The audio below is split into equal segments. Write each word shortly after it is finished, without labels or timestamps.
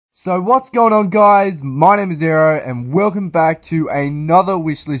So what's going on, guys? My name is Zero and welcome back to another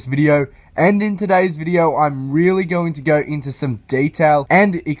wishlist video. And in today's video I'm really going to go into some detail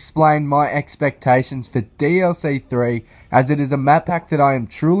and explain my expectations for DLC 3, as it is a map pack that I am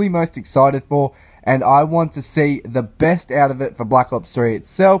truly most excited for and I want to see the best out of it for Black Ops 3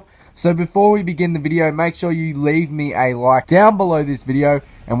 itself. So before we begin the video, make sure you leave me a like down below this video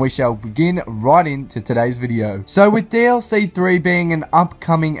and we shall begin right into today's video. So with DLC 3 being an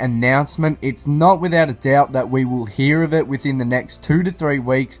upcoming announcement, it's not without a doubt that we will hear of it within the next 2 to 3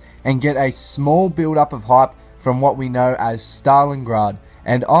 weeks and get a small build up of hype from what we know as Stalingrad.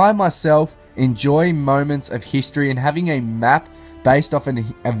 And I myself enjoy moments of history, and having a map based off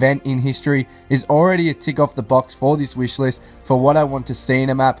an event in history is already a tick off the box for this wish list for what I want to see in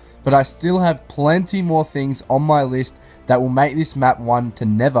a map. But I still have plenty more things on my list that will make this map one to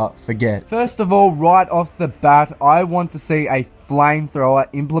never forget. First of all, right off the bat, I want to see a flamethrower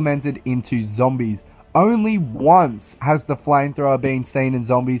implemented into zombies. Only once has the flamethrower been seen in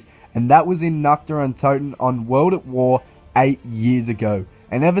zombies, and that was in Nukta and Toten on World at War 8 years ago.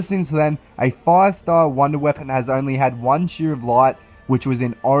 And ever since then, a fire-style wonder weapon has only had one shear of light, which was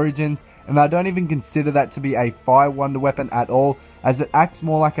in Origins, and I don't even consider that to be a fire wonder weapon at all, as it acts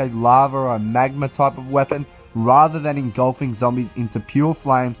more like a lava or a magma type of weapon, rather than engulfing zombies into pure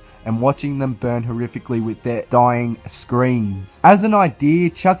flames and watching them burn horrifically with their dying screams. As an idea,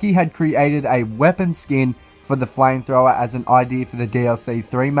 Chucky had created a weapon skin for the flamethrower as an idea for the DLC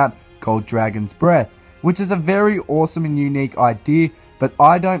 3 map called Dragon's Breath, which is a very awesome and unique idea, but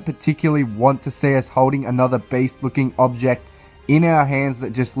I don't particularly want to see us holding another beast looking object in our hands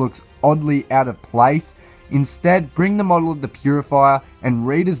that just looks oddly out of place. Instead, bring the model of the Purifier and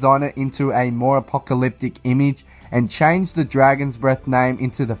redesign it into a more apocalyptic image, and change the Dragon's Breath name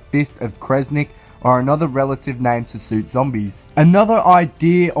into the Fist of Kresnik or another relative name to suit zombies. Another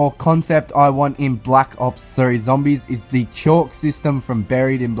idea or concept I want in Black Ops 3 Zombies is the chalk system from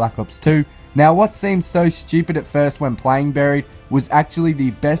Buried in Black Ops 2. Now, what seemed so stupid at first when playing Buried was actually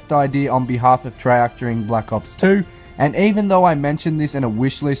the best idea on behalf of Treyarch during Black Ops 2. And even though I mentioned this in a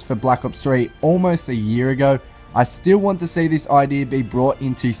wish list for Black Ops 3 almost a year ago, I still want to see this idea be brought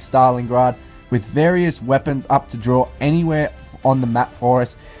into Stalingrad with various weapons up to draw anywhere on the map for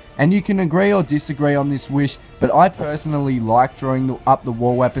us. And you can agree or disagree on this wish, but I personally like drawing up the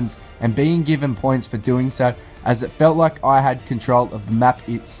war weapons and being given points for doing so, as it felt like I had control of the map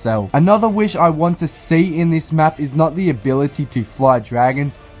itself. Another wish I want to see in this map is not the ability to fly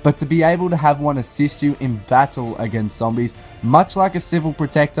dragons, but to be able to have one assist you in battle against zombies, much like a Civil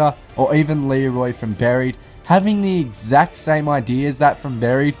Protector or even Leroy from Buried. Having the exact same idea as that from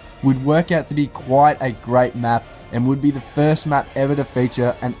Buried would work out to be quite a great map, and would be the first map ever to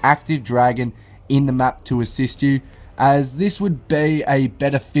feature an active dragon in the map to assist you, as this would be a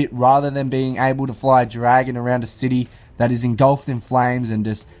better fit rather than being able to fly a dragon around a city that is engulfed in flames and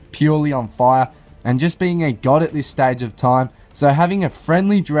just purely on fire, and just being a god at this stage of time. So having a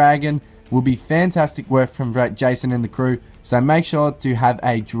friendly dragon will be fantastic work from Jason and the crew, so make sure to have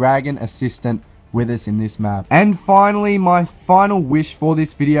a dragon assistant with us in this map. And finally, my final wish for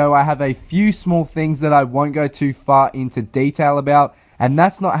this video, I have a few small things that I won't go too far into detail about, and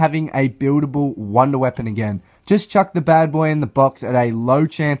that's not having a buildable wonder weapon again. Just chuck the bad boy in the box at a low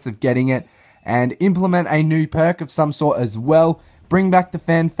chance of getting it, and implement a new perk of some sort as well. Bring back the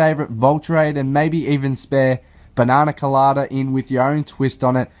fan favorite VitriolicReaper, and maybe even spare Banana Colada in with your own twist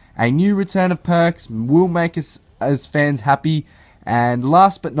on it. A new return of perks will make us as fans happy. And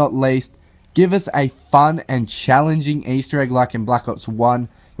last but not least, give us a fun and challenging Easter egg like in Black Ops 1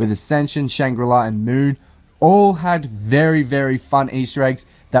 with Ascension, Shangri-La and Moon. All had very, very fun Easter eggs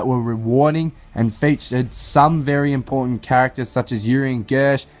that were rewarding and featured some very important characters such as Yuri and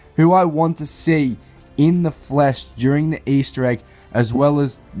Gersh, who I want to see in the flesh during the Easter egg, as well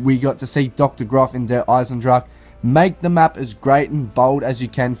as we got to see Dr. Groff in Der Eisendrache. Make the map as great and bold as you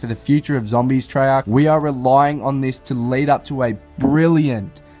can for the future of zombies, Treyarch. We are relying on this to lead up to a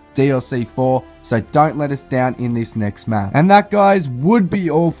brilliant DLC 4, so don't let us down in this next map. And that, guys, would be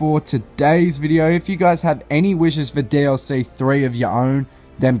all for today's video. If you guys have any wishes for DLC 3 of your own,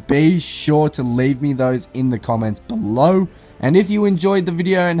 then be sure to leave me those in the comments below. And if you enjoyed the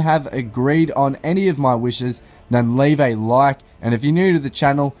video and have agreed on any of my wishes, then leave a like. And if you're new to the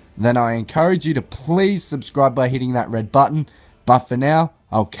channel, then I encourage you to please subscribe by hitting that red button. But for now,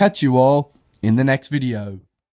 I'll catch you all in the next video.